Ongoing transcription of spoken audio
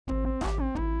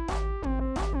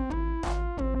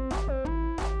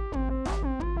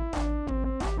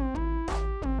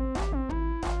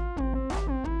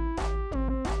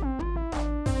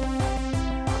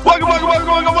Welcome!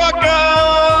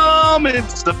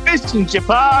 It's the Fish and Chip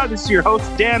Pod. This is your host,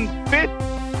 Dan Fitt.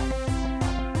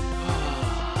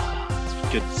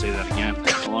 It's good to say that again.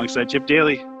 Alongside Chip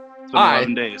Daly. It's been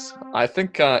 11 days. I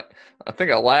think I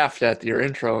laughed at your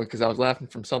intro because I was laughing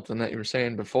from something that you were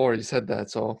saying before you said that.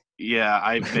 So yeah,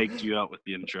 I baked you out with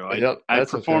the intro. Yep, I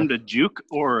performed a juke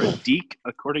or a deek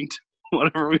according to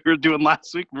whatever we were doing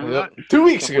last week. Remember that? 2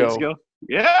 weeks ago.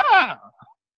 Yeah.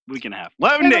 Week and a half.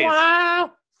 11 days.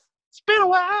 It's been a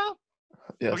while.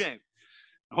 Yes. Okay.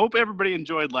 I hope everybody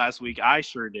enjoyed last week. I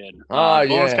sure did.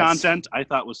 Bonus content I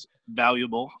thought was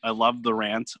valuable. I loved the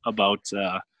rant about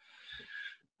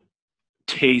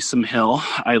Taysom Hill.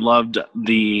 I loved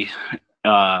the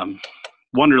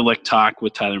Wonderlic talk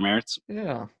with Tyler Merritt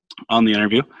on the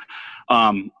interview.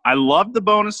 I loved the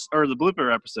bonus or the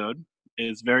blooper episode.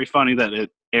 It's very funny that it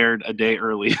aired a day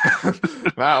early.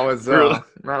 that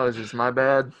was just my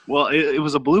bad. Well, it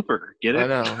was a blooper. Get it? I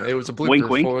know. It was a blooper wink,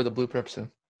 wink. for the blooper episode.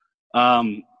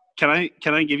 Can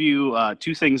I give you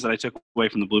two things that I took away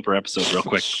from the blooper episode real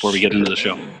quick before we get into the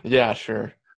show? Yeah,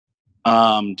 sure.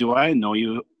 Do I annoy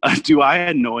you? Do I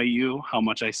annoy you how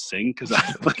much I sing? Because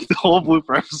I like the whole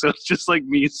blooper episode is just like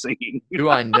me singing. Do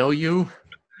I know you?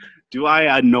 Do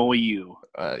I annoy you?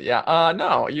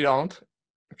 No, you don't.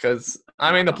 Because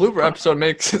I mean, the blooper episode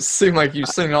makes it seem like you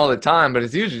sing all the time, but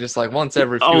it's usually just like once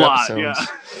every few episodes.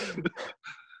 Yeah.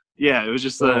 Yeah, it was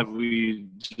just that we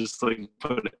just like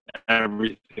put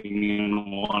everything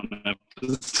in one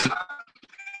episode.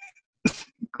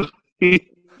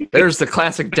 There's the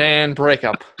classic Dan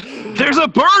breakup. There's a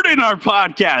bird in our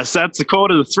podcast. That's the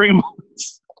quote of the 3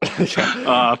 months.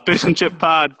 Fish and Chip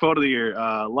Pod quote of the year.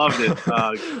 Loved it.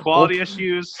 Quality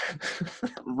issues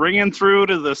ringing through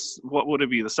to this. What would it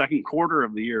be? The second quarter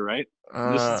of the year, right?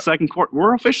 This is the second quarter.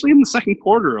 We're officially in the second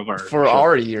quarter of our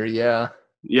our year. Yeah.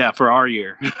 Yeah, for our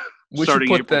year.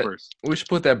 Starting April 1st. We should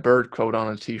put that bird quote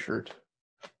on a T-shirt.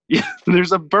 Yeah,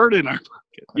 there's a bird in our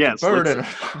pocket. Yes, bird in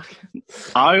our pocket.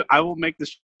 I will make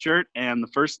this shirt, and the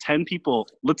first 10 people.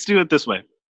 Let's do it this way.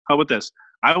 How about this?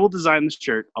 I will design this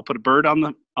shirt. I'll put a bird on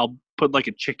the. I'll put like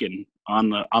a chicken on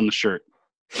the shirt,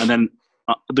 and then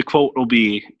the quote will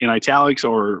be in italics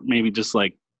or maybe just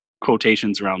like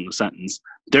quotations around the sentence.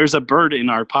 There's a bird in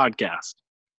our podcast,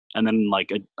 and then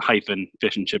like a hyphen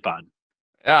Fish and Chip Pod.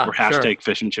 Yeah, or hashtag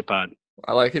Fish and Chip Pod.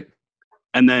 I like it.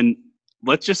 And then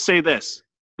let's just say this.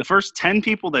 The first 10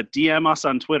 people that DM us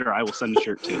on Twitter, I will send a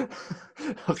shirt to.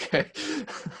 Okay.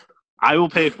 I will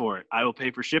pay for it. I will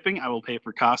pay for shipping. I will pay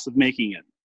for cost of making it.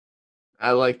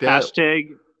 I like that. Hashtag,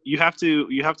 you have to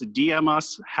DM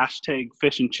us, hashtag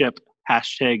Fish and Chip,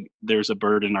 hashtag There's a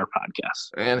Bird in Our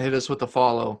Podcast. And hit us with a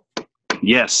follow.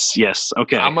 Yes.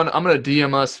 Okay. I'm gonna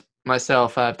DM us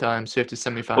myself 5 times, 50,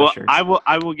 75 shirts. I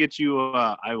will get you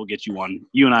one.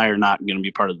 You and I are not going to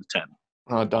be part of the 10.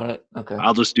 Oh, darn it. Okay.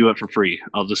 I'll just do it for free.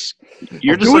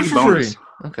 You're just like bonus. Free.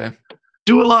 Okay.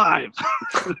 Do it live.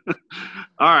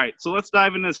 All right. So let's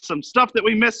dive into some stuff that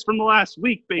we missed from the last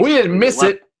week. Basically. We didn't miss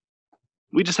it.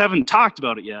 We just haven't talked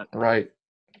about it yet. Right.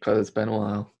 Because it's been a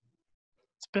while.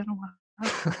 It's been a while.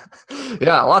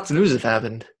 Yeah. Lots of news have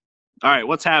happened. All right.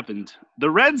 What's happened?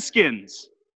 The Redskins.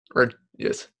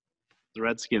 Yes. The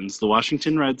Redskins, the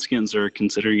Washington Redskins are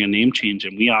considering a name change,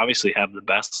 and we obviously have the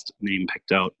best name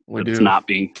picked out. That's not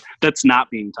being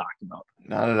talked about.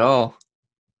 Not at all.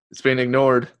 It's being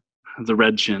ignored. The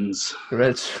Redskins. The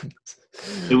Redskins.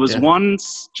 It was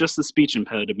once just a speech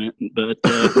impediment, but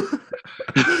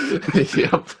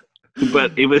yep.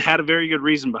 But it had a very good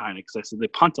reason behind it because I said they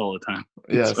punt all the time.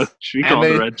 Yes. So should we call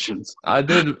the Redskins? I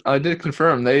did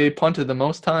confirm they punted the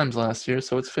most times last year,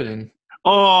 so it's fitting.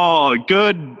 Oh,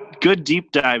 good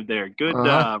deep dive there. Good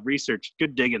research.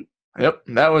 Good digging. Yep,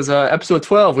 that was episode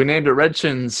 12. We named it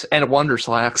Redskins and Wonder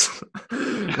Slacks.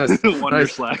 Wonder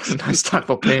Slacks. Nice talk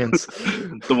about pants.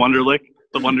 The Wonderlic.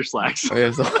 The Wonder Slacks. Oh, yeah,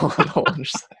 the Wonder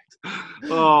Slacks.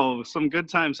 Oh, some good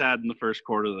times had in the first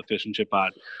quarter of the Fish and Chip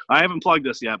Pod. I haven't plugged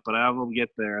this yet, but I will get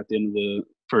there at the end of the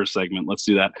first segment. Let's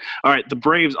do that. All right, the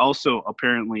Braves also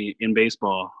apparently in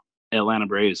baseball, Atlanta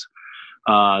Braves.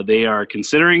 They are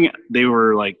considering. They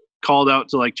were like called out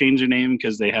to like change their name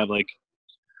because they have like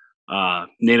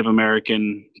Native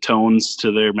American tones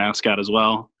to their mascot as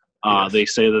well. Yes. They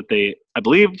say that I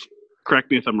believe, correct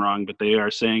me if I'm wrong, but they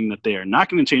are saying that they are not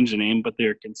going to change the name, but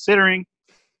they're considering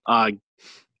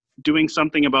doing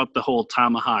something about the whole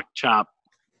tomahawk chop,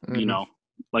 you know,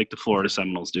 like the Florida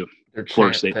Seminoles do.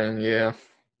 Florida State.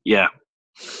 Yeah.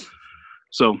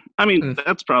 So, I mean,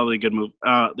 that's probably a good move.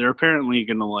 They're apparently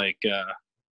going to like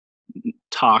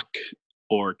talk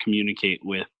or communicate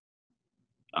with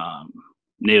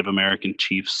Native American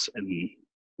chiefs and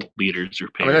leaders are I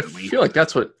paid. mean, I feel like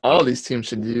that's what all these teams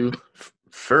should do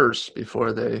first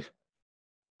before they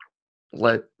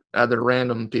let other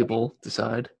random people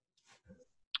decide.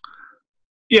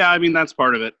 Yeah, I mean, that's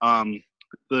part of it. The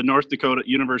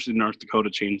University of North Dakota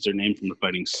changed their name from the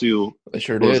Fighting Sioux. They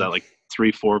sure What did. was that, like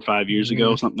 3, 4, 5 years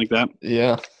ago, something like that?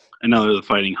 Yeah. I know they're the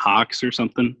Fighting Hawks or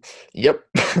something. Yep.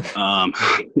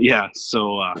 Yeah,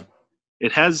 so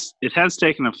it has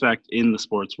taken effect in the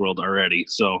sports world already.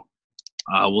 So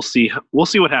we'll see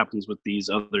what happens with these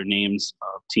other names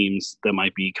of teams that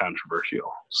might be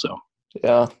controversial. So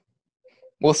yeah,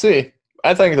 we'll see.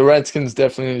 I think the Redskins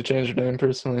definitely need to change their name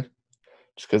personally,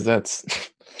 just because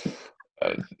that's.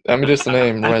 I mean, just the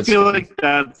name. I Redskins. feel like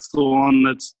that's the one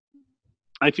that's.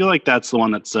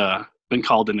 Been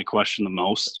called into question the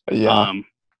most. Yeah.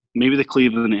 Maybe the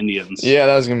Cleveland Indians. Yeah,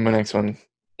 that was gonna be my next one.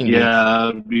 Yeah,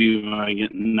 that would be my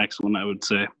next one, I would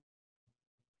say.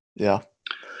 Yeah.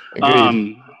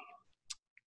 Agreed.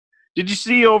 Did you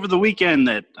see over the weekend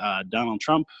that Donald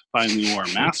Trump finally wore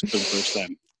a mask for the first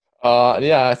time?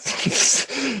 Yeah, I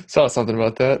saw something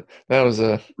about that. That was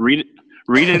a read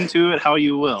into it how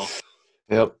you will.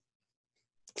 Yep.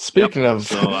 Speaking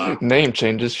of name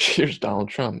changes, here's Donald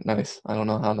Trump. Nice. I don't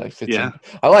know how that fits in.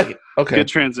 I like it. Okay. Good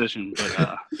transition.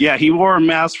 But yeah, he wore a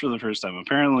mask for the first time.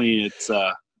 Apparently, it's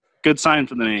a good sign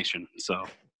for the nation. So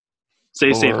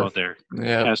stay safe out there.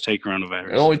 Yeah. Hashtag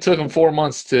coronavirus. It only took him 4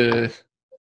 months to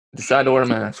decide to wear a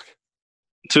mask.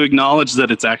 To acknowledge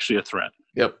that it's actually a threat.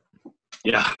 Yep.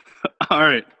 Yeah. All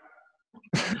right.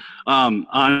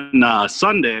 On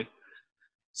Sunday.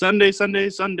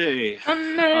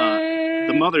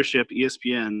 The mothership,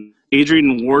 ESPN,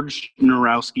 Adrian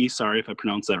Wojnarowski, sorry if I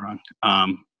pronounced that wrong,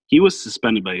 he was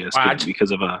suspended by ESPN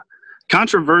because of a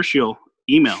controversial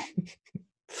email.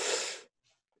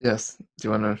 Yes. Do you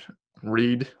want to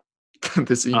read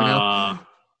this email?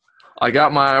 I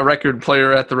got my record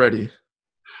player at the ready.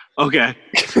 Okay.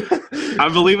 I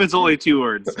believe it's only 2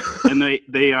 words, and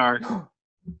they are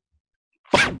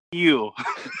you.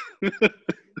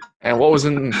 And what was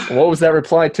that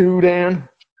reply to, Dan?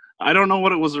 I don't know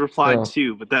what it was replied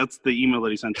to, but that's the email that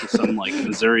he sent to some like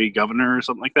Missouri governor or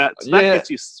something like that. So that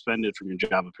gets you suspended from your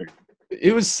job, apparently.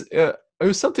 It was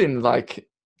something like,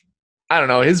 I don't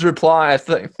know. His reply, I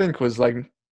think was like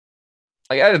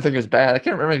I didn't think it was bad. I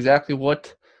can't remember exactly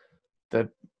what the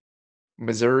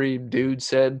Missouri dude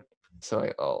said,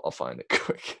 so I'll find it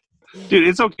quick. Dude,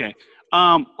 it's okay.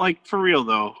 Like for real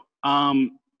though.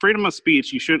 Freedom of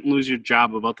speech, you shouldn't lose your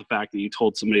job about the fact that you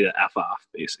told somebody to F off,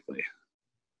 basically.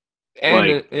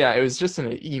 And it was just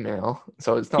an email,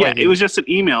 so it's not. Yeah, it was just an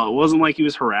email. It wasn't like he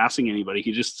was harassing anybody.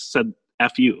 He just said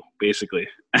 "F you," basically,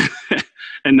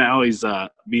 and now he's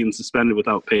being suspended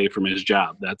without pay from his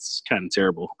job. That's kind of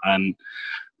terrible. And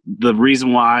the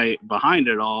reason why behind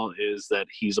it all is that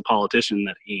he's a politician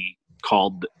that he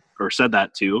called or said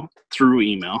that to through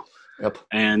email. Yep.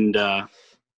 And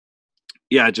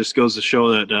it just goes to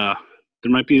show that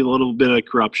there might be a little bit of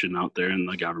corruption out there in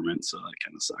the government. So that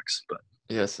kind of sucks, but.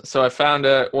 Yes, so I found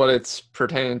out what it's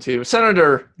pertaining to.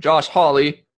 Senator Josh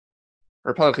Hawley,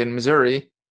 Republican,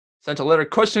 Missouri, sent a letter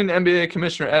questioning NBA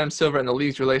Commissioner Adam Silver and the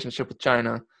league's relationship with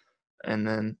China. And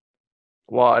then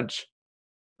Woj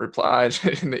replied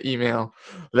in the email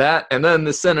that, and then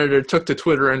the senator took to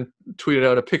Twitter and tweeted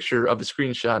out a picture of a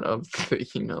screenshot of the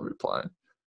email reply.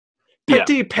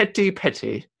 Petty.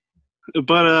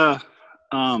 But,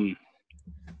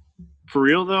 for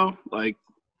real though, like,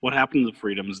 what happened to the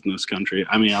freedoms in this country?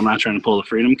 I mean, I'm not trying to pull the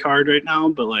freedom card right now,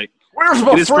 but like, where's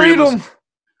my freedom?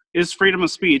 It's freedom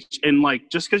of speech, and like,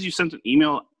 just because you sent an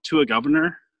email to a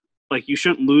governor, like, you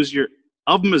shouldn't lose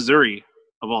of Missouri,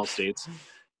 of all states.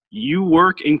 You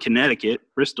work in Connecticut,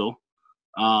 Bristol,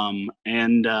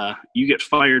 and you get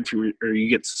fired or you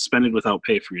get suspended without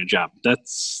pay for your job.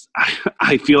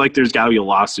 I feel like there's got to be a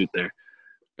lawsuit there.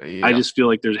 Yeah. I just feel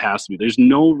like there has to be. There's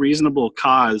no reasonable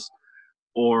cause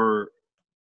or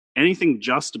anything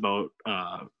just about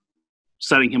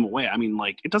setting him away. I mean,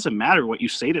 like, it doesn't matter what you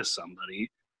say to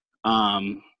somebody. I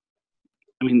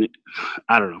mean,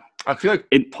 I don't know. I feel like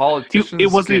politicians. It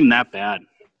wasn't even that bad.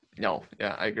 No,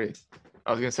 yeah, I agree.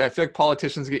 I was gonna say I feel like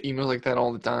politicians get emails like that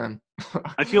all the time.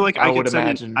 I feel like I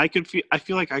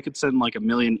feel like I could send like 1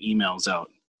 million emails out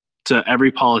to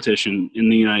every politician in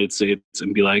the United States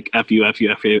and be like, F you, F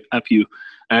you, F you, F you,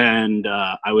 and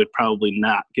I would probably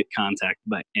not get contacted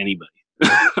by anybody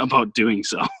about doing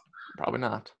so. Probably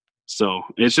not. So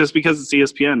it's just because it's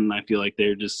ESPN, and I feel like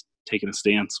they're just taking a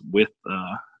stance with,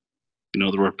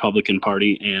 the Republican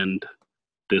Party and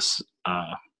this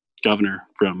governor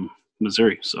from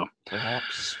Missouri. So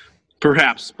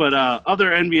perhaps. But other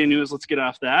NBA news, let's get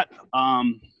off that.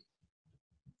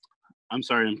 I'm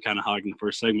sorry, I'm kind of hogging the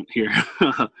first segment here.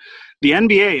 The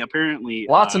NBA apparently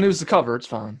lots of news to cover. It's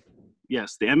fine.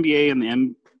 Yes, the NBA and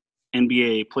the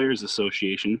NBA Players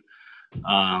Association,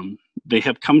 they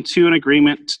have come to an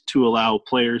agreement to allow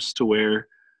players to wear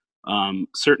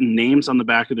certain names on the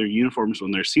back of their uniforms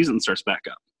when their season starts back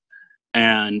up.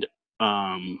 And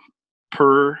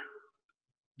per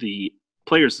the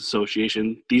Players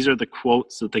Association, these are the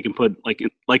quotes that they can put,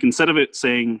 like instead of it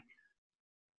saying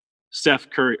Steph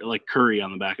Curry, like Curry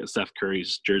on the back of Steph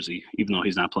Curry's jersey, even though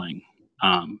he's not playing,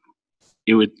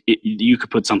 you could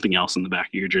put something else in the back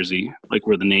of your jersey, like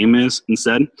where the name is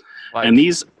instead. Like and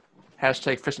these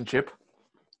hashtag fish and chip.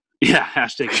 Yeah,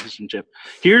 hashtag fish and chip.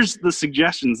 Here's the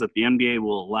suggestions that the NBA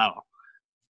will allow: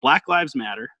 Black Lives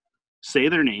Matter, say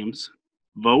their names,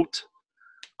 vote,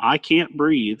 I can't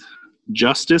breathe,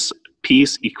 justice,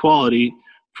 peace, equality,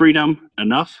 freedom,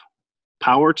 enough,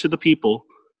 power to the people,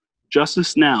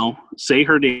 justice now, say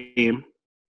her name,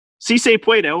 si se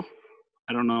puedo,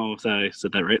 I don't know if I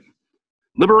said that right,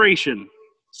 liberation,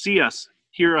 see us,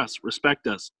 hear us, respect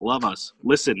us, love us,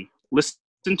 listen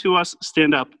to us,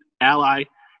 stand up, ally,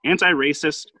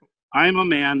 anti-racist, I am a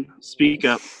man, speak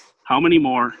up, how many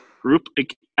more, group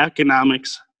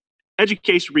economics,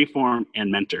 education reform,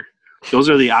 and mentor.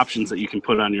 Those are the options that you can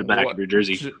put on your back of your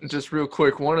jersey. Just real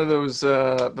quick, one of those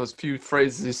few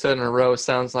phrases you said in a row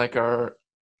sounds like our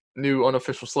new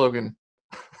unofficial slogan.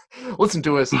 Listen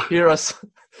to us, hear us.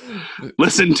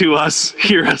 Listen to us,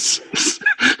 hear us.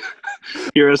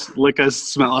 Hear us, lick us,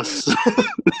 smell us.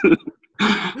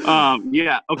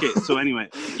 Yeah, okay, so anyway,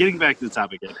 getting back to the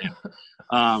topic at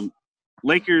hand.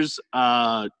 Lakers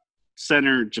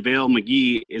center JaVale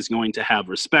McGee is going to have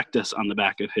respect us on the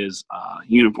back of his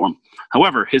uniform.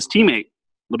 However, his teammate,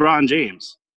 LeBron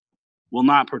James, will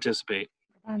not participate.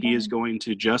 He is going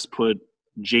to just put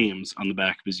James on the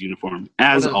back of his uniform,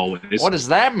 as always. What does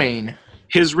that mean?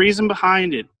 His reason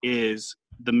behind it is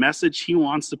the message he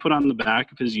wants to put on the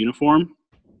back of his uniform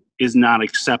is not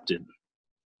accepted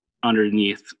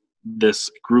underneath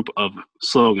this group of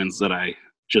slogans that I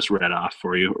just read off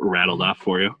for you, or rattled off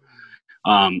for you.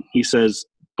 He says,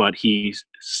 but he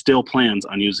still plans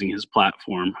on using his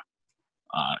platform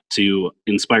to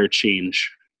inspire change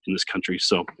in this country.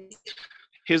 So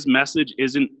his message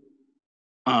isn't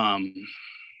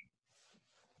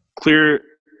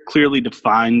clearly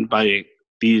defined by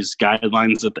these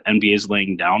guidelines that the NBA is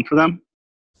laying down for them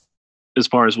as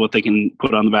far as what they can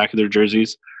put on the back of their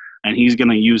jerseys. And he's going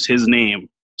to use his name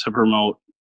to promote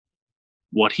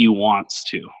what he wants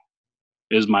to,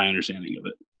 is my understanding of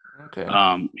it.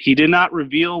 Okay. He did not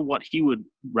reveal what he would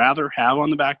rather have on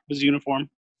the back of his uniform,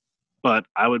 but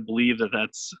I would believe that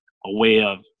that's a way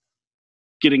of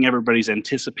getting everybody's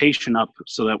anticipation up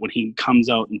so that when he comes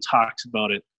out and talks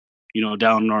about it,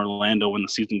 down in Orlando when the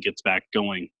season gets back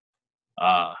going,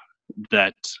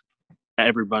 that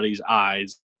everybody's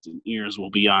eyes and ears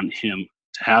will be on him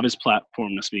to have his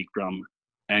platform to speak from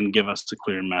and give us a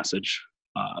clear message.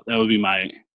 That would be my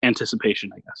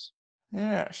anticipation, I guess.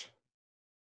 Yes.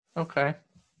 Okay.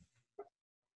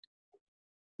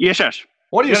 Yes.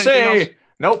 What do you say?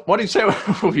 Nope. What do you say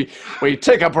we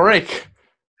take a break?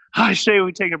 I say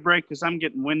we take a break because I'm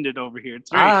getting winded over here. It's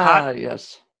very hot.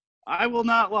 Yes. I will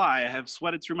not lie. I have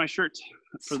sweated through my shirt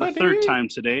for the third time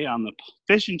today on the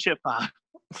Fish and Chip pod.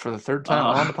 For the third time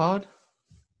on the pod?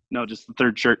 No, just the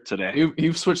third shirt today.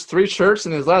 You've switched 3 shirts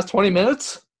in these last 20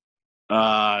 minutes?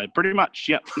 Pretty much,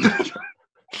 yep.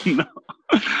 No.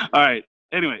 All right.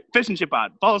 Anyway, Fish and Chip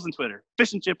pod. Follow us on Twitter.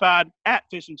 Fish and Chip pod, at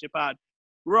Fish and Chip pod.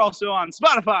 We're also on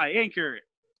Spotify, Anchor,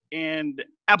 and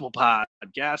Apple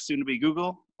Podcasts, soon to be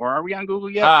Google. Or are we on Google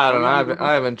yet? I don't know.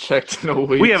 I haven't checked in a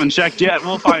week. We haven't checked yet.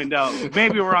 We'll find out.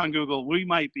 Maybe we're on Google. We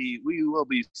might be. We will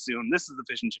be soon. This is the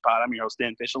Fish and Chip pod. I'm your host,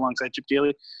 Dan Fish, alongside Chip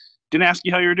Daly. Didn't ask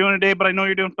you how you were doing today, but I know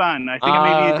you're doing fine. I think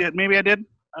maybe you did. Maybe I did.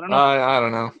 I don't know. I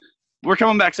don't know. We're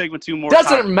coming back segment 2 more.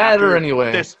 Doesn't matter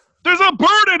anyway. There's a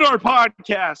bird in our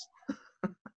podcast.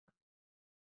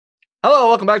 Hello,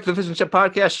 welcome back to the Fish and Chip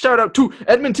podcast. Shout out to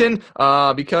Edmonton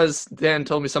because Dan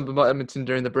told me something about Edmonton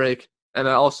during the break. And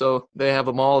also, they have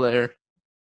a mall there.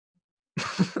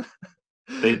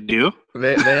 They do?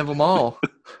 They have a mall.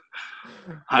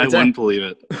 I wouldn't believe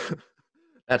it.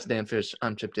 That's Dan Fish.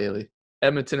 I'm Chip Daly.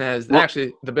 Edmonton has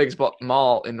actually the biggest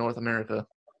mall in North America.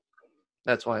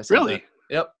 That's why I said Really? That.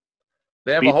 Yep.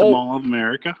 They have the Mall of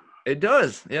America? It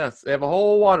does, yes. They have a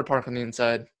whole water park on the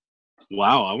inside.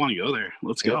 Wow, I want to go there.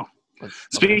 Let's go.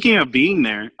 Speaking of being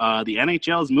there, the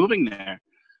NHL is moving there.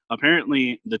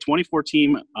 Apparently, the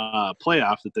 24-team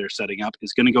playoff that they're setting up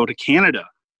is going to go to Canada.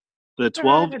 The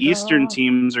 12 Eastern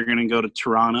teams are going to go to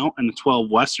Toronto, and the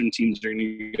 12 Western teams are going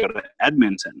to go to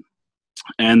Edmonton.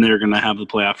 and they're going to have the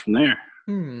playoff from there.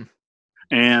 Hmm.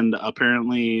 And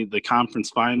apparently, the conference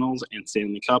finals and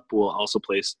Stanley Cup will also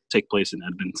take place in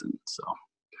Edmonton. So,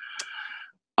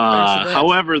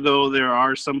 however, though, there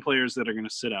are some players that are going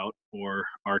to sit out or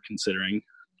are considering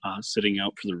sitting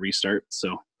out for the restart.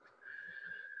 So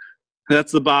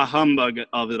that's the bah humbug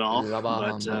of it all.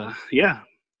 But yeah,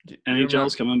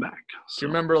 NHL's coming back. So. Do you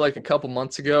remember like a couple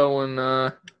months ago when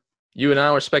you and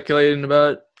I were speculating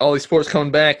about all these sports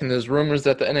coming back, and there's rumors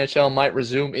that the NHL might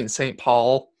resume in St.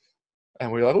 Paul?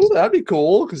 And we were like, oh, that'd be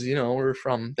cool because, we're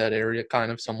from that area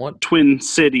kind of somewhat. Twin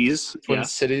Cities.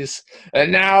 Cities.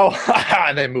 And now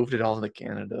they moved it all to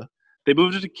Canada. They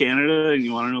moved it to Canada, and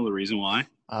you want to know the reason why?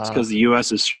 It's because the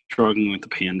U.S. is struggling with the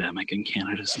pandemic, and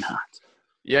Canada's not.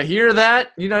 Yeah, hear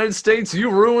that? United States,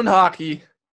 you ruined hockey.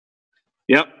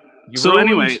 Yep. So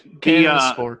anyway,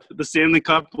 the Stanley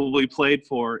Cup will be played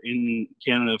for in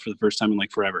Canada for the first time in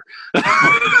like forever.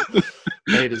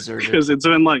 They deserve it. Because it's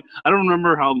been like, I don't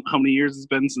remember how many years it's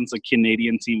been since a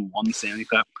Canadian team won the Stanley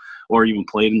Cup or even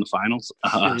played in the finals.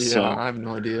 So I have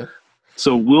no idea.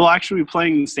 So we'll actually be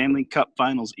playing the Stanley Cup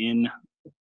finals in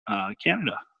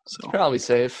Canada. So probably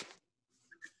safe.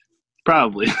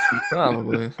 Probably.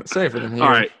 Safer than here.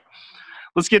 All right.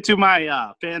 Let's get to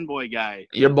my fanboy guy.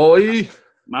 Your boy.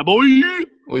 My boy.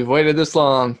 We've waited this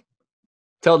long.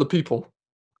 Tell the people.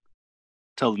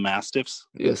 Tell the Mastiffs.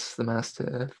 Yes, the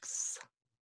Mastiffs.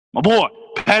 My boy,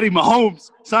 Patty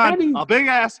Mahomes, signed a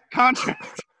big-ass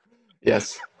contract.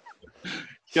 Yes.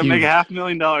 He's going to make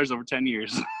 $500,000 over 10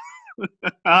 years.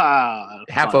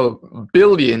 $500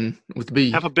 million with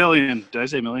B. $500 million. Did I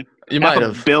say million? You might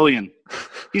have. $500 million.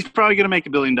 He's probably going to make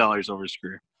 $1 billion over his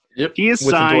career. Yep. He is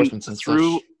signed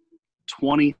through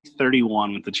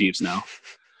 2031 with the Chiefs now.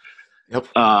 Yep.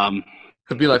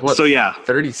 Could be like, what? So, yeah.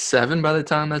 37 by the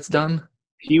time that's done?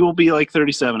 He will be like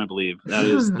 37, I believe. That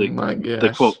is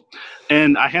the quote.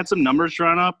 And I had some numbers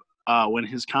drawn up when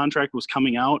his contract was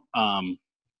coming out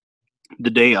the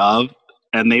day of,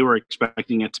 and they were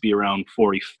expecting it to be around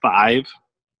 $45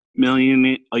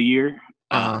 million a year.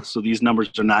 So these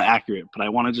numbers are not accurate, but I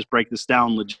want to just break this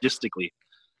down logistically.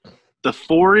 The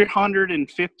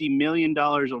 $450 million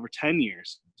over 10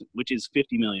 years, which is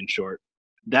 $50 million short,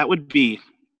 that would be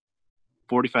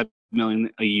 $45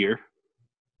 million a year.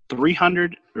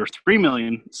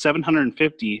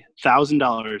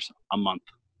 $3,750,000 a month.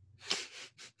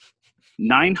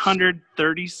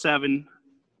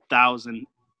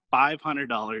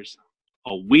 $937,500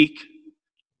 a week.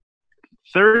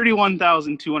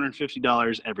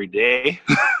 $31,250 every day.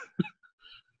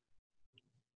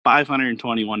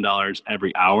 $521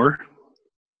 every hour.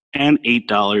 And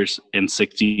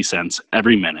 $8.60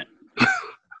 every minute.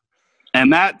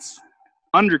 And that's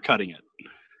undercutting it.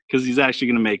 Because he's actually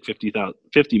going to make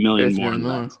 $50 million more than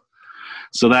that.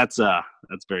 So that's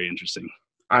very interesting.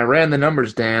 I ran the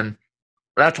numbers, Dan.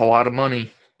 That's a lot of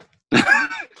money.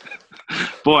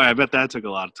 Boy, I bet that took a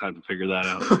lot of time to figure that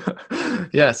out.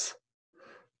 Yes.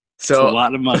 So it's a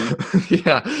lot of money.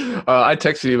 Yeah. I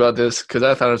texted you about this because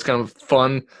I thought it was kind of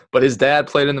fun. But his dad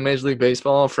played in the Major League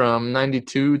Baseball from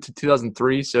 92 to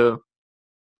 2003, so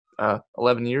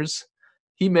 11 years.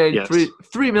 He made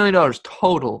 $3 million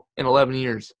total in 11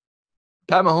 years.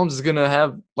 Pat Mahomes is going to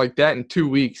have like that in 2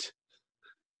 weeks.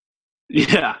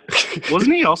 Yeah.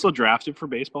 Wasn't he also drafted for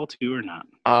baseball too or not?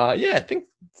 Yeah, I think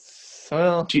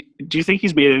so. Do you think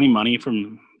he's made any money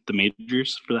from the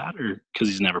majors for that or because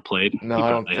he's never played? No, I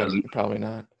don't think. Probably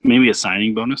not. Maybe a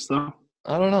signing bonus though?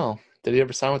 I don't know. Did he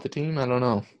ever sign with the team? I don't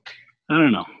know.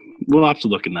 We'll have to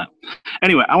look in that.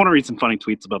 Anyway, I want to read some funny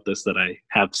tweets about this that I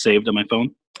have saved on my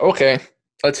phone. Okay.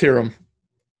 Let's hear them.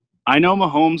 I know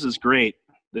Mahomes is great.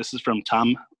 This is from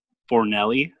Tom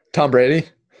Fornelli. Tom Brady?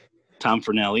 Tom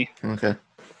Fornelli. Okay.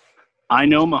 I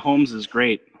know Mahomes is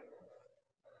great,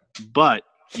 but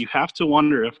you have to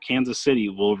wonder if Kansas City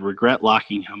will regret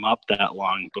locking him up that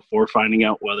long before finding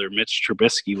out whether Mitch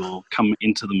Trubisky will come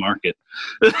into the market.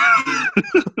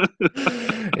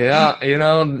 Yeah,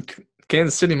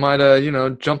 Kansas City might,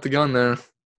 jump the gun there.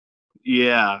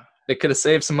 Yeah. They could have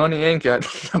saved some money and get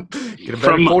a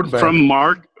better quarterback. From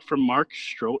Mark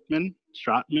Stroutman,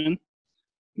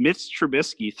 Mitch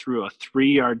Trubisky threw a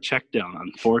 3-yard check down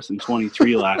on 4th and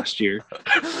 23 last year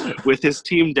with his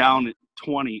team down at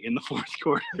 20 in the fourth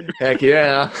quarter. Heck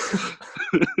yeah.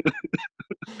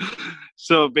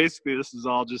 So basically this is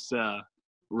all just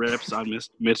rips on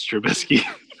Mitch Trubisky.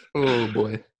 Oh,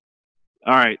 boy.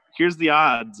 All right, here's the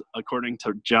odds according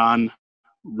to John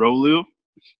Rolu.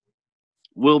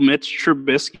 Will Mitch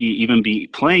Trubisky even be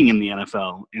playing in the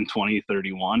NFL in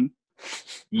 2031?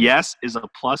 Yes is a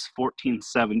plus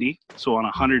 1470. So on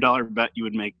a $100 bet, you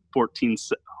would make $14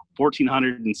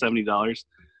 $1,470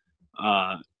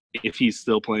 if he's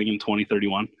still playing in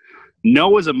 2031.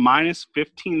 Noah's a minus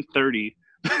 1,530.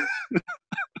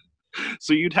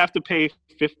 So you'd have to pay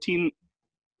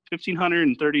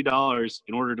 $1,530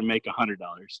 in order to make $100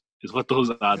 is what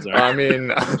those odds are. I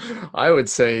mean, I would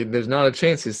say there's not a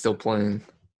chance he's still playing.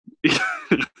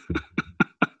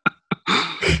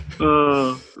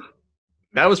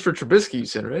 That was for Trubisky, you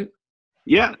said, right?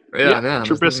 Yeah,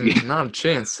 Trubisky. Not a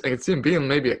chance. I could see him being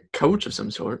maybe a coach of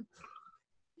some sort.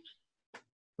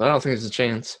 But I don't think there's a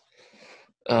chance.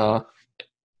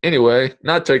 Anyway,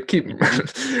 not to keep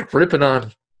ripping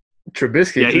on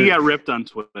Trubisky. Yeah, he got ripped on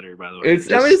Twitter, by the way.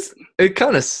 It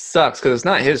kind of sucks because it's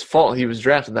not his fault he was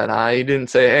drafted that high. He didn't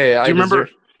say, hey, do you remember?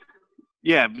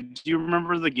 Yeah, do you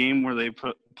remember the game where they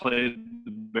played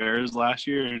the Bears last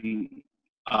year and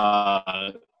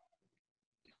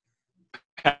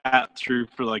Pat threw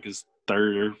for like his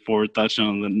third or fourth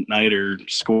touchdown of the night or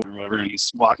score or whatever, and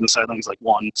he's walking the sideline. He's like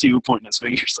 1, 2, pointing his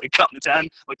fingers, like counting to 10,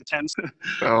 like the 10s.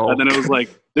 Oh. And then it was like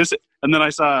this. And then I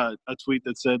saw a tweet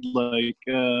that said like,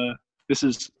 "This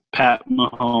is Pat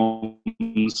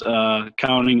Mahomes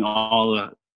counting all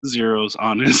the zeros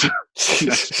on his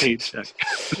next paycheck."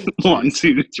 1,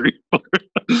 2, 3, 4.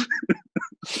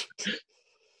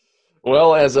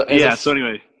 Well, so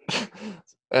anyway.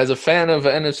 As a fan of the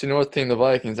NFC North team, the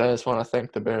Vikings, I just want to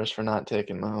thank the Bears for not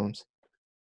taking Mahomes.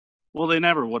 Well, they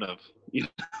never would have.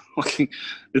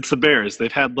 It's the Bears.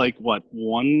 They've had like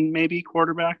one maybe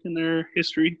quarterback in their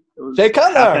history. Jay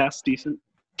Cutler. Half-assed decent.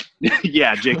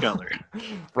 Yeah, Jay Cutler.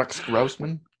 Rex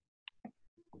Grossman.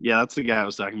 Yeah, that's the guy I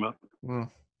was talking about. Well,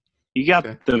 he got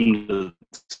them to the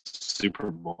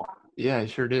Super Bowl. Yeah, he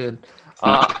sure did.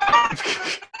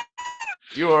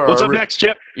 What's up next,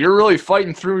 Chip? You're really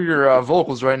fighting through your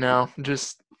vocals right now.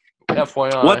 Just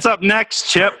FYI. What's up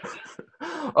next, Chip?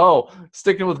 Oh,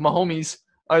 sticking with my homies,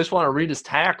 I just want to read his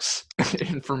tax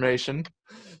information.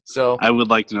 So I would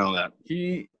like to know that.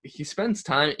 He spends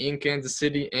time in Kansas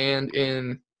City and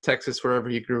in Texas, wherever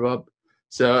he grew up.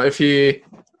 So if he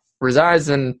resides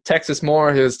in Texas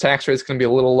more, his tax rate is going to be a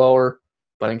little lower.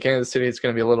 But in Kansas City, it's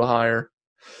going to be a little higher.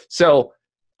 So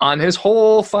on his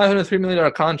whole $503 million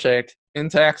contract, in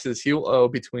taxes, he will owe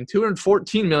between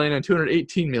 $214 million and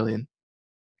 $218 million.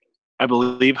 I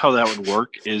believe how that would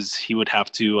work is he would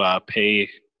have to pay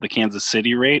the Kansas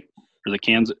City rate or the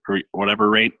Kansas or whatever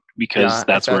rate because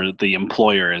that's where the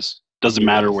employer is. Doesn't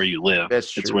matter where you live.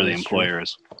 It's where the employer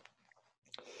is.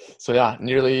 So yeah,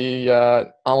 nearly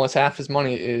almost half his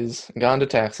money is gone to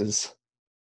taxes.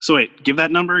 So wait, give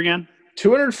that number again.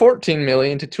 $214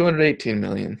 million to $218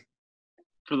 million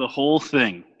for the whole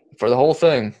thing. For the whole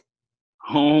thing.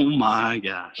 Oh my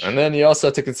gosh! And then you also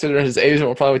have to consider his agent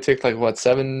will probably take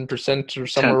 7% or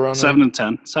somewhere around 7 and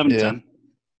 10, 7 and 10.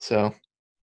 So,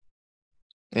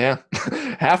 yeah,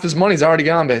 half his money's already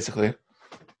gone basically.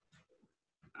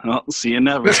 Well, see you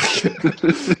never.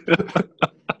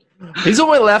 He's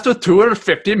only left with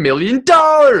 $250 million.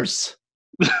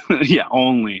 Yeah,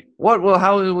 only. What? Well,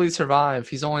 how will he survive?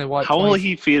 He's only what? How will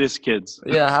he feed his kids?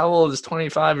 Yeah, how will this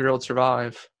 25-year-old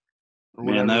survive?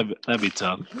 Man, that'd be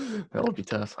tough. That would be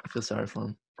tough. I feel sorry for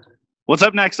him. What's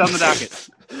up next on the docket?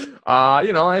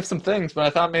 I have some things, but I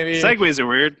thought maybe segues are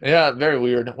weird. Yeah, very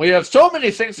weird. We have so many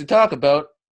things to talk about.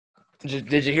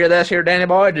 Did you hear this here, Danny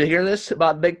boy? Did you hear this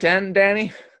about the Big Ten,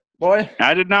 Danny boy?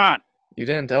 I did not. You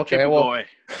didn't? Okay, Chippy well, boy.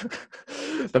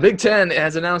 The Big Ten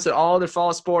has announced that all their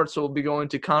fall sports will be going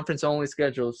to conference-only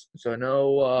schedules. So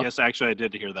no. Yes, actually, I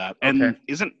did hear that. And okay.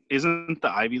 Isn't the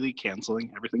Ivy League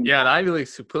canceling everything? Yeah, the Ivy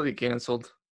League's completely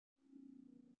canceled.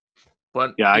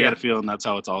 But yeah, I got a feeling that's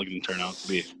how it's all going to turn out to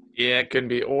be. Yeah, it could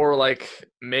be. Or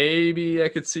maybe I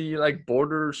could see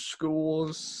border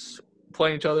schools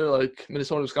playing each other, like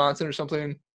Minnesota, Wisconsin, or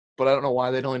something. But I don't know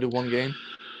why they'd only do one game.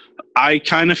 I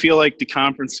kind of feel like the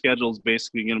conference schedule is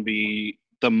basically going to be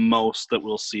the most that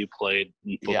we'll see played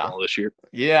in football this year.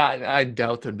 Yeah, I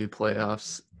doubt there'd be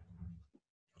playoffs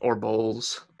or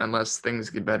bowls unless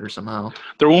things get better somehow.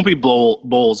 There won't be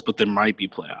bowls, but there might be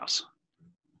playoffs.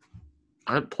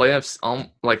 Aren't playoffs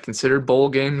considered bowl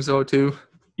games though too?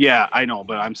 Yeah, I know,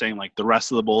 but I'm saying the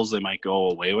rest of the bowls they might go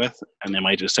away with, and they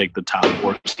might just take the top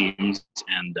 4 teams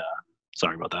and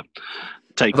sorry about that.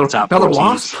 Take the top 4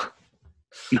 teams.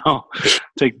 No,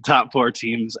 take the top 4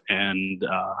 teams and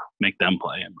make them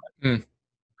play in.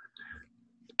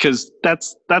 Because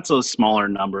that's a smaller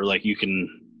number. You can,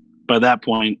 by that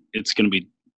point, it's going to be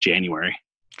January,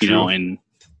 and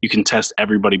you can test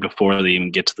everybody before they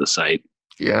even get to the site.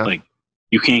 Yeah.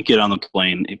 You can't get on the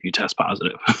plane if you test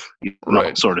positive,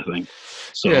 right? Sort of thing.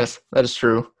 So, yes, that is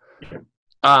true.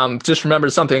 Just remember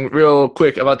something real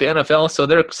quick about the NFL. So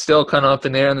they're still kind of up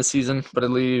in the air in the season, but I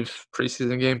believe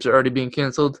preseason games are already being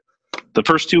canceled. The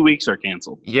first 2 weeks are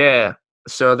canceled. Yeah.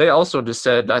 So they also just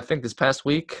said, I think this past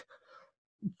week,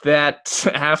 that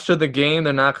after the game,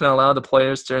 they're not going to allow the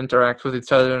players to interact with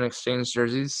each other and exchange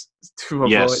jerseys to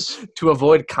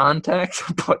avoid contact.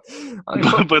 But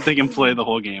they can play the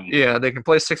whole game. Yeah, they can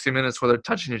play 60 minutes where they're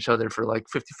touching each other for like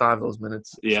 55 of those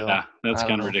minutes. Yeah, so, that's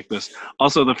kind of ridiculous.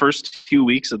 Also, the first 2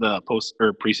 weeks of the post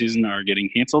or preseason are getting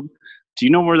canceled. Do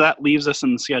you know where that leaves us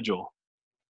in the schedule?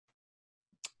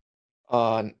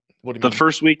 What do you mean? The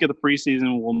first week of the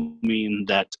preseason will mean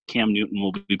that Cam Newton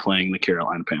will be playing the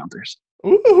Carolina Panthers.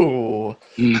 Ooh,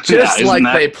 just like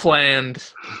they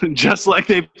planned. Just like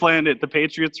they planned it. The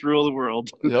Patriots rule the world.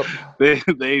 Yep.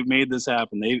 They made this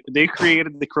happen. They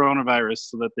created the coronavirus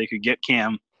so that they could get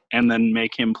Cam and then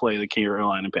make him play the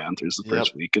Carolina Panthers the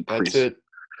first week of the preseason. That's it.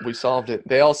 We solved it.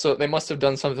 They must have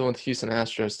done something with Houston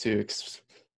Astros too.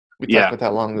 We talked about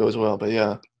that long ago as well. But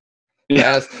yeah. The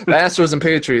Astros and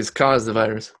Patriots caused the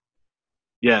virus.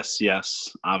 Yes,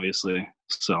 obviously.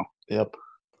 So. Yep.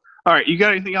 All right, you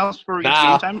got anything else before we get to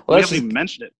game time? We haven't even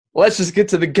mentioned it. Let's just get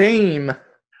to the game.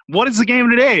 What is the game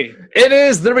today? It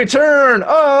is the return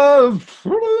of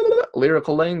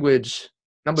Lyrical Language.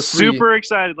 Number 3. Super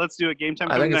excited. Let's do it. Game time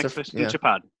coming next. Fish and Chip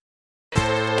Pod.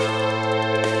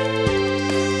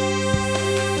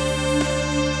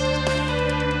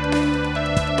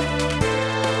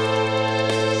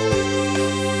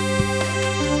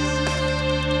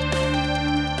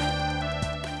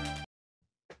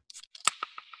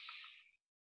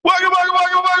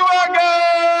 Welcome!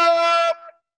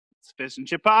 It's Fish and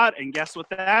Chip Pod, and guess what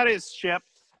that is, Chip?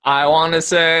 I want to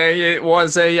say it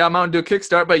was a Mountain Dew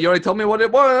Kickstart, but you already told me what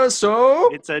it was,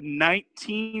 so... It's a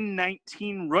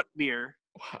 1919 root beer.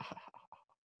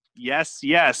 Yes.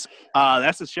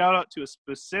 That's a shout-out to a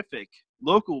specific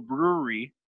local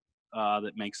brewery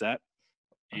that makes that,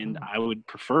 and I would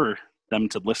prefer them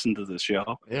to listen to the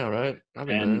show. Yeah, right.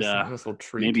 And nice little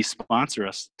treat. Maybe sponsor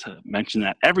us to mention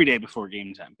that every day before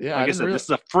game time. Yeah, like I said, this is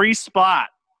a free spot.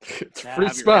 It's a free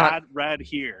spot. Ad read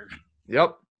here.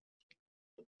 Yep.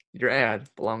 Your ad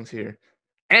belongs here.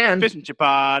 And Fish and Chip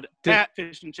Pod at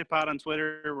Fish and Chip Pod on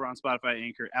Twitter. We're on Spotify,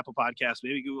 Anchor, Apple Podcasts,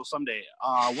 maybe Google someday.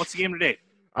 What's the game today?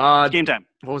 Game time.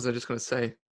 What was I just gonna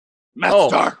say?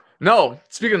 Star. No.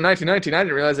 Speaking of 1919, I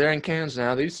didn't realize they're in cans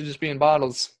now. They used to just be in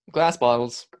bottles, glass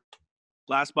bottles.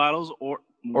 Glass bottles or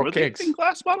kegs. In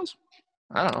glass bottles?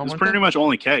 I don't know. It's pretty much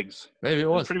only kegs. Maybe it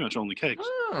was. Pretty much only kegs.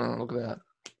 Oh, look at that.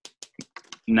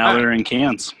 Now they're in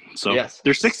cans. So yes.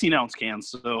 They're 16-ounce cans.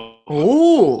 So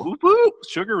ooh.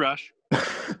 Sugar rush.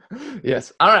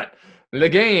 Yes. All right. The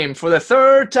game for the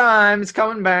third time is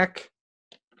coming back.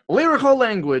 Lyrical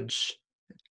Language.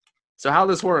 So how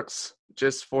this works,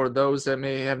 just for those that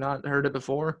may have not heard it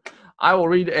before, I will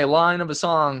read a line of a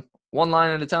song, one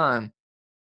line at a time.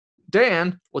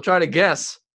 Dan will try to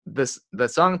guess the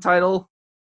song title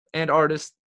and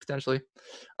artist, potentially,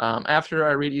 after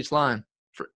I read each line.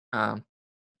 If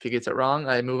he gets it wrong,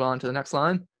 I move on to the next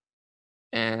line.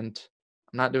 And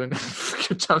I'm not doing a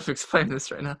good job of explaining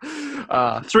this right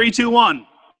now. 3, 2, 1.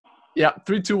 Yeah,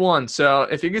 3, 2, 1. So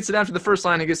if he gets it after the first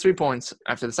line, he gets 3 points.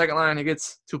 After the second line, he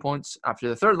gets 2 points. After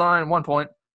the third line, 1 point.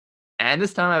 And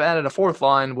this time I've added a fourth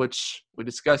line, which we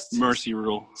discussed. Mercy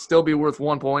rule. Still be worth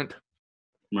 1 point.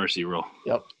 Mercy rule.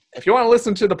 Yep. If you want to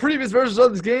listen to the previous versions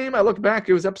of this game, I looked back.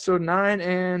 It was episode 9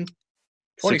 and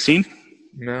 16?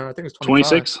 No, I think it's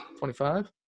 26.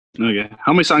 25. Okay.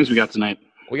 How many songs we got tonight?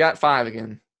 We got 5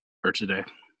 again. Or today?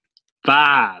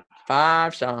 5.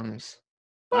 5 songs.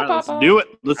 All right, let's do it.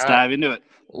 Let's dive into it.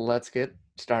 Let's get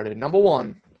started. Number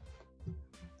 1.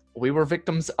 We were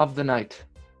victims of the night.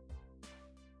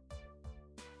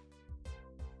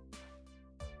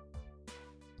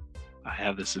 I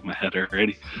have this in my head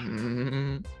already.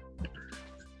 Mm-hmm.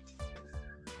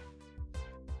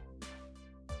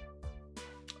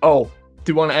 Oh,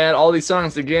 do you want to add all these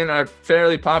songs again? Are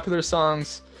fairly popular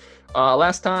songs.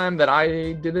 Last time that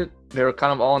I did it, they were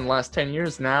kind of all in the last 10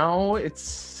 years. Now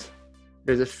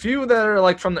there's a few that are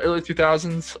like from the early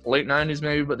 2000s, late 90s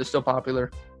maybe, but they're still popular.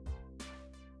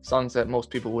 Songs that most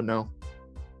people would know.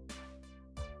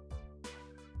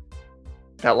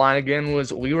 That line again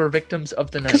was, we were victims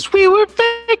of the night. 'Cause we were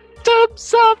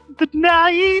victims of the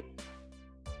night.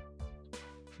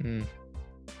 Is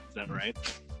that right?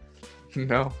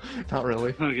 No, not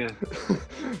really. Okay.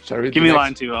 Should I read Give the me next?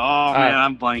 line 2. Oh, man,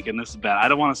 I'm blanking. This is bad. I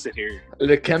don't want to sit here.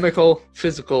 The chemical,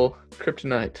 physical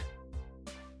kryptonite.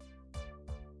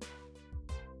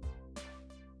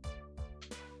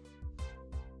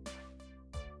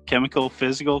 Chemical,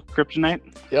 physical kryptonite?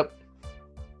 Yep.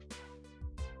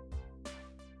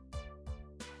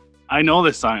 I know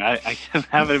this song. I can't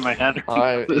have it in my head.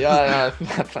 Yeah,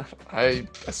 I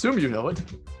assume you know it.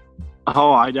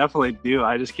 Oh, I definitely do.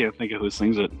 I just can't think of who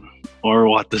sings it or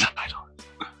what the title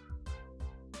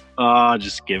is.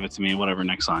 Just give it to me. Whatever.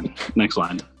 Next line. Next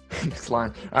line. Next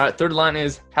line. All right, third line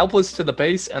is helpless to the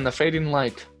base and the fading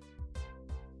light.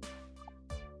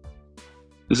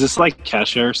 Is this like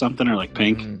Kesha or something, or like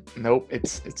Pink? Nope,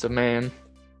 it's a man.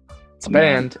 It's a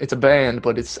band. It's a band,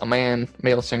 but it's a man,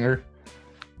 male singer.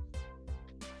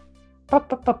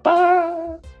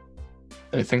 Ba-ba-ba-ba.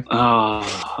 Anything?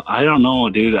 I don't know,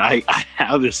 dude. I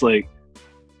have this like.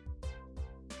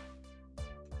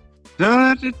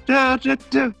 Yeah.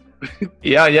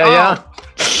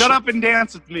 Shut up and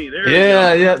dance with me. There.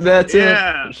 Yeah, that's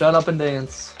it. Shut up and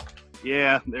dance.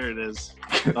 Yeah, there it is.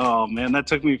 Oh man, that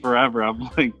took me forever. I'm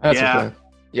like, That's okay.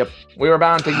 Yep, we were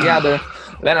bound together.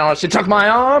 Then she took my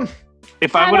arm.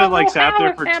 If I would have like sat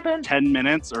there for 10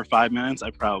 minutes or 5 minutes,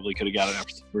 I probably could have got it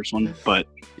after the first one. But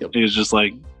it was just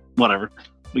like, whatever.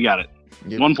 We got it.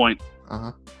 Yep. 1 point.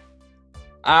 Uh-huh.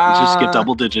 Let's just get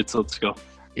double digits. Let's go.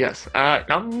 Yes.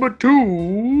 Number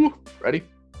 2. Ready?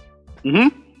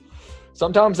 Mm-hmm.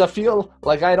 Sometimes I feel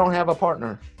like I don't have a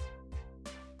partner.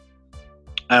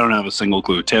 I don't have a single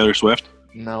clue. Taylor Swift?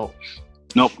 No.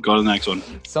 Nope. Go to the next one.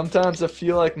 Sometimes I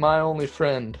feel like my only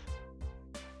friend.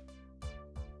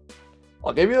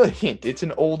 I'll give you a hint. It's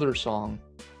an older song.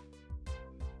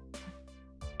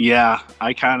 Yeah,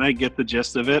 I kind of get the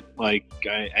gist of it. Like,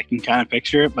 I can kind of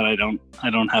picture it, but I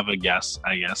don't have a guess,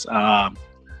 I guess.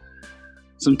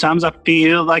 Sometimes I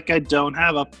feel like I don't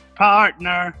have a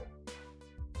partner.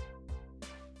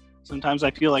 Sometimes I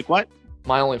feel like what?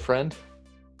 My only friend.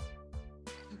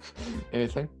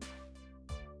 Anything?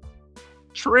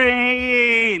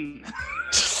 Train!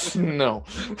 No.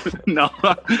 No,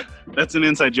 that's an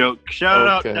inside joke. Shout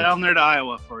out down there to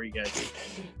Iowa for you guys.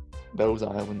 Those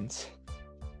islands.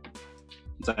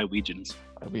 It's Iowegians.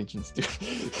 Iowegians,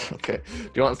 dude. Okay. Do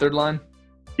you want the third line?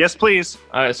 Yes, please.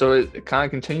 All right, so it kind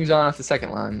of continues on with the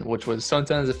second line, which was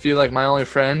sometimes I feel like my only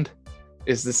friend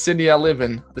is the city I live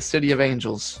in, the city of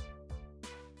angels.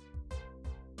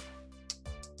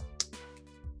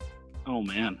 Oh,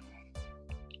 man.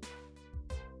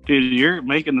 Dude, you're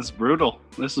making this brutal.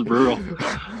 This is brutal.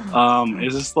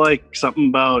 Is this like something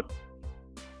about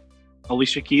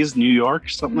Alicia Keys, New York,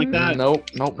 something like that? Nope.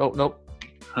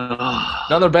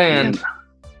 Another band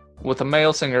with a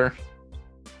male singer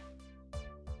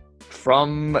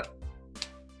from,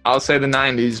 I'll say the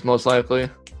 90s, most likely.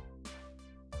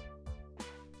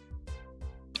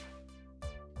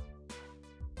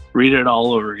 Read it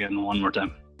all over again one more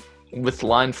time. With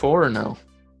line 4 or no?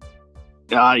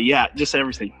 Yeah, just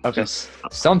everything. Okay.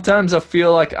 Sometimes I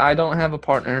feel like I don't have a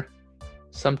partner.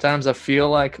 Sometimes I feel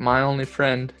like my only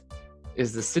friend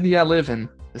is the city I live in,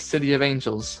 the city of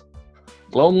angels.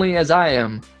 Lonely as I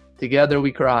am, together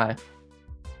we cry.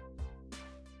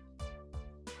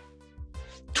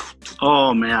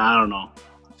 Oh, man, I don't know.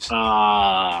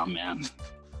 Man.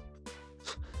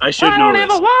 I should know this. I don't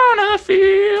ever wanna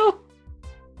feel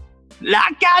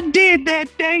like I did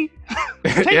that day.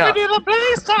 Take Yeah. me to the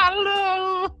place I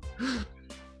love.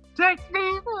 Take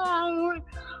me away.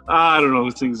 I don't know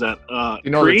who sings that.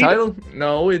 You know Creed? the title?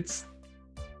 No,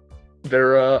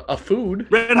 they're a food.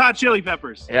 Red Hot Chili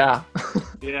Peppers. Yeah.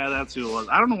 Yeah, that's who it was.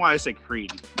 I don't know why I said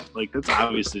Creed. Like, that's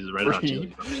obviously the Red Hot Chili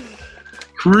Peppers.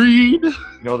 Creed.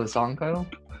 You know the song title?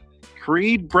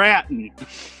 Creed Bratton.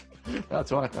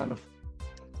 That's what I thought of.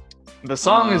 The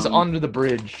song is Under the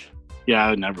Bridge. Yeah,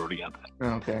 I never would have got that.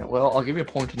 Okay, well, I'll give you a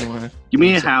point anyway. Give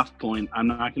me a half point. I'm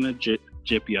not going to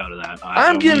jip you out of that.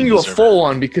 I'm giving you a full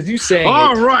one because you sang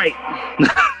All it. right.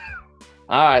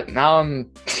 All right, now I'm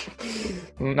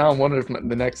wondering if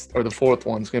the next or the fourth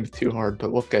one's gonna be too hard, but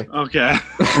okay. Okay.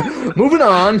 Moving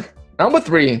on. Number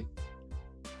 3.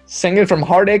 Singing from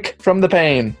Heartache from the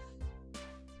Pain.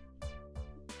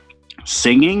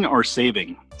 Singing or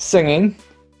saving? Singing.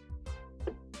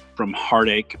 From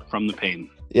Heartache from the Pain.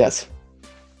 Yes.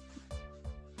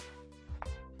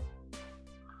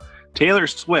 Taylor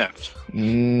Swift.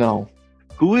 No.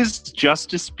 Who is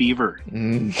Justice Beaver?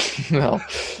 No.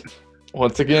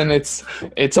 Once again, it's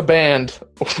a band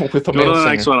with a Go male to the singer.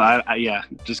 next one. Yeah,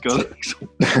 just go to the next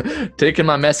one. Taking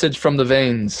my message from the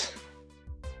veins.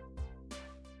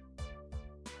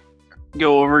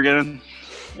 Go over again.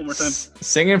 One more time.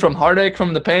 Singing from Heartache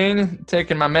from the Pain.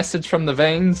 Taking my message from the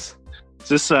veins. Is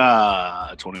this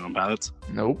 21 Pilots?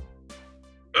 Nope.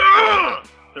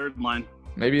 Third line.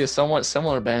 Maybe a somewhat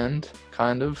similar band.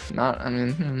 Kind of. Not, I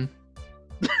mean,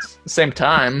 same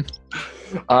time.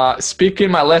 Speaking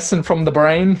my lesson from the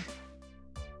brain.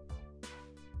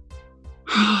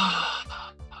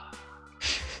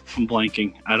 I'm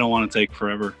blanking. I don't want to take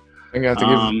forever. I'm going to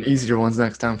have to give easier ones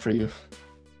next time for you.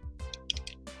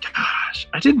 Gosh,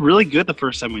 I did really good the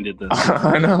first time we did this.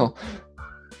 I know.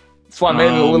 That's why I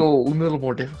made it a little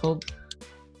more difficult.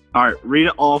 All right, read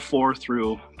it all 4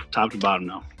 through top to bottom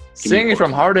now. Singing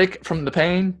from heartache, from the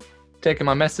pain, taking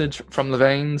my message from the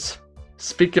veins,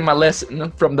 speaking my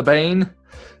lesson from the bane,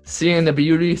 seeing the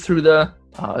beauty through the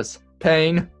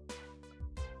pain.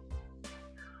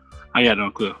 I got no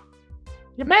clue.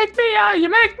 You make me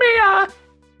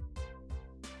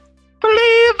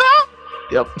Believer.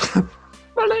 Yep.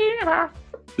 Believer.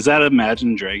 Is that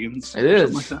Imagine Dragons? It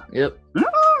is. Like that? Yep.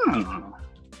 Oh.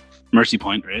 Mercy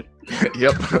Point, right?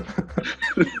 Yep.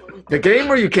 The game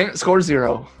where you can't score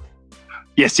 0.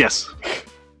 Yes.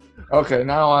 Okay,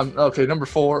 now number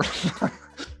 4.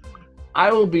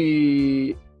 I will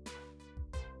be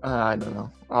I don't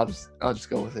know. I'll just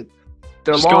go with it.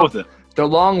 Go with it. They're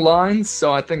long lines,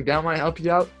 so I think that might help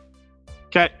you out.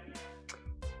 Okay.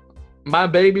 My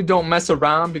baby don't mess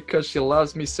around because she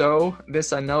loves me so.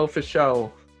 This I know for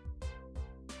sure.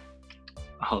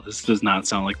 Oh, this does not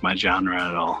sound like my genre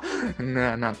at all.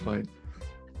 Nah, not quite.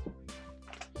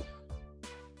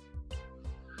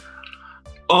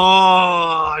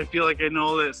 Oh, I feel like I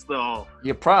know this though.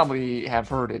 You probably have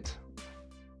heard it.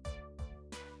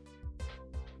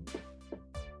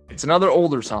 It's another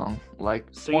older song, like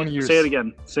 20 years. Say it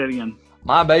again. Say it again.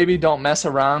 My baby don't mess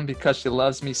around because she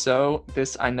loves me so.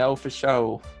 This I know for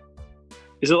sure.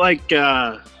 Is it like, who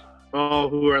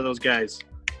are those guys?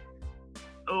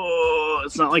 Oh,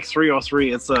 it's not like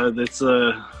 303. It's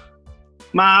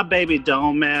my baby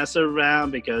don't mess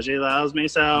around because she loves me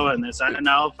so, and this I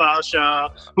know for sure.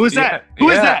 Who is that? Who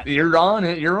is that? You're on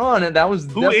it. That was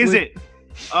Who is it?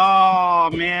 Oh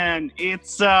man,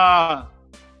 it's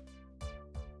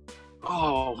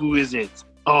who is it?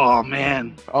 Oh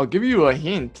man. I'll give you a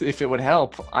hint if it would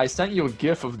help. I sent you a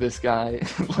GIF of this guy.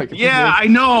 Yeah, I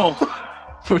know.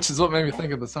 Which is what made me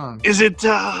think of the song. Is it? Do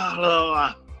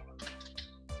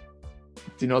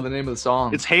you know the name of the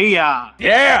song? It's Hey Ya.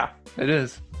 Yeah, it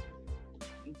is.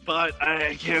 But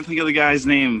I can't think of the guy's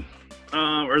name.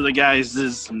 Or the guy's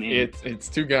name. It's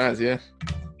 2 guys, yeah.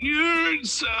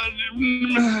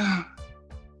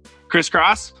 Criss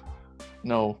Cross?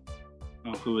 No.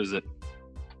 Oh, who is it?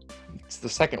 It's the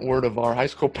second word of our high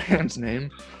school band's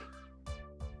name.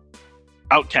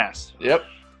 Outcast. Yep.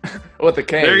 With a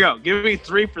K. There you go. Give me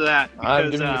 3 for that.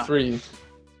 I'm giving you 3.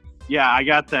 Yeah, I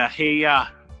got the Hey Ya.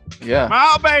 Yeah.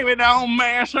 My baby don't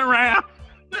mess around.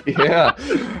 Yeah.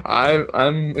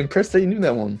 I'm impressed that you knew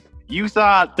that one. You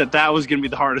thought that was going to be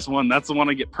the hardest one. That's the one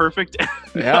I get perfect.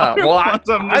 Yeah. Well, I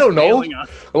don't know.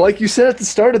 Like you said at the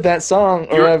start of that song.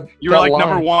 You were like line.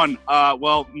 Number 1.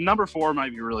 Well, number 4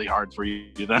 might be really hard for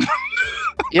you then.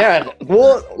 Yeah.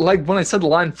 Well, like when I said the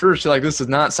line first, you're like, this does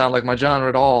not sound like my genre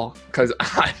at all. Because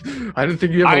I didn't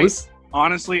think you ever listened.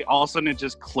 Honestly, all of a sudden it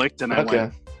just clicked and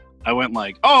I went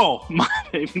like, oh, my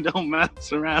baby don't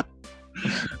mess around.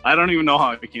 I don't even know how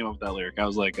I came up with that lyric. I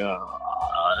was like,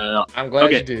 I'm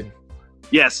glad you did.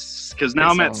 Yes, because now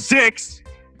I'm at 6.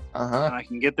 And I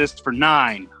can get this for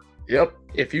 9. Yep.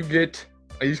 You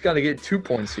just got to get 2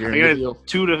 points here. I got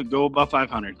 2 to go above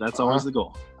 500. That's always the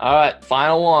goal. All right,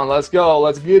 final one. Let's go.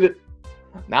 Let's get it.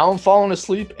 Now I'm falling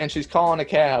asleep, and she's calling a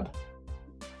cab.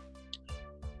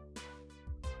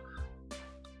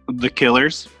 The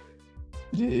Killers.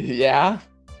 Yeah.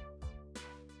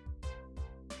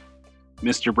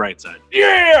 Mr. Brightside.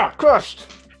 Yeah, crushed.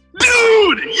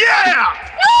 Dude, yeah!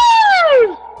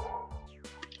 Woo!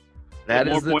 That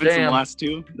is more points in the last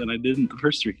 2 than I did in the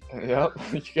first 3. Yep,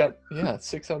 you got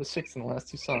 6 out of 6 in the last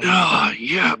 2 songs. Oh,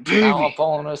 yeah, baby. Now I'm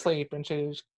falling asleep and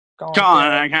she's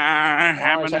having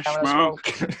a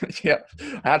smoke. Yeah,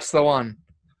 that's the one.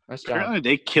 Nice job. Apparently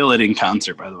they kill it in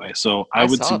concert, by the way. So I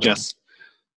would suggest.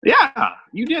 Them. Yeah,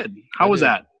 you did. How was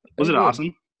that? Was it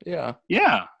awesome? Yeah.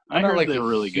 Yeah, I heard they were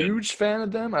really good. I'm not huge fan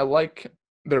of them. I like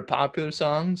their popular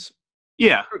songs.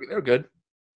 Yeah, they're good.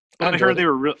 I heard they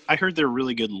were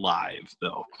really good live,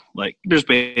 though. Like, there's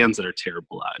bands that are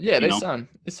terrible live. Yeah, they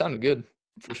sounded good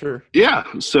for sure. Yeah,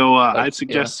 so I'd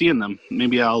suggest seeing them.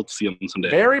 Maybe I'll see them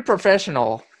someday. Very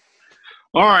professional.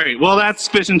 All right, well, that's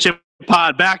Fish and Chip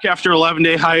Pod back after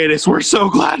 11-day hiatus. We're so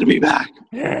glad to be back.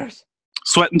 Yes.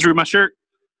 Sweating through my shirt.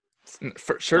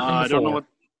 Shirt. I don't know what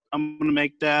I'm gonna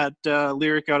make that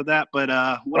lyric out of that, but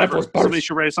whatever. Somebody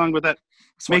should write a song with that.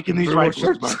 Making these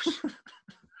rifles bars.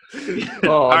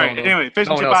 All right. No. Anyway, Fish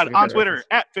and Chip Pod on Twitter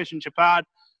at Fish and Chip Pod.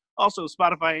 Also,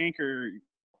 Spotify, Anchor,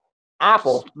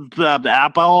 Apple, the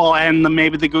Apple, and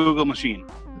maybe the Google machine.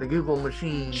 The Google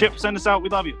machine. Chip, send us out. We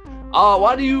love you.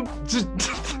 Why do you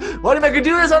make her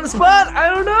do this on the spot?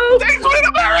 I don't know. Thanks,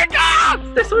 America.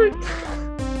 Next week.